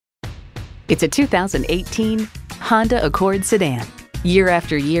It's a 2018 Honda Accord sedan. Year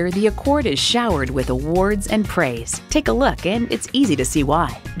after year, the Accord is showered with awards and praise. Take a look and it's easy to see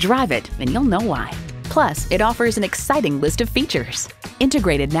why. Drive it and you'll know why. Plus, it offers an exciting list of features.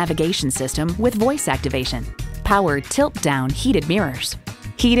 Integrated navigation system with voice activation, power tilt-down heated mirrors,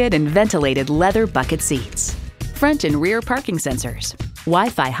 heated and ventilated leather bucket seats, front and rear parking sensors,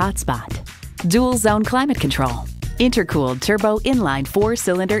 Wi-Fi hotspot, dual zone climate control, intercooled turbo inline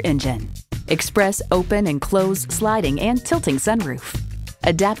 4-cylinder engine, express open and close sliding and tilting sunroof,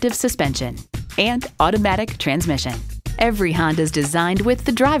 adaptive suspension, and automatic transmission. Every Honda is designed with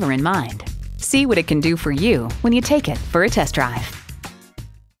the driver in mind. See what it can do for you when you take it for a test drive.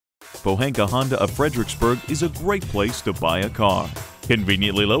 Pohanka Honda of Fredericksburg is a great place to buy a car.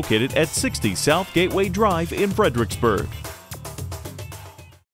 Conveniently located at 60 South Gateway Drive in Fredericksburg.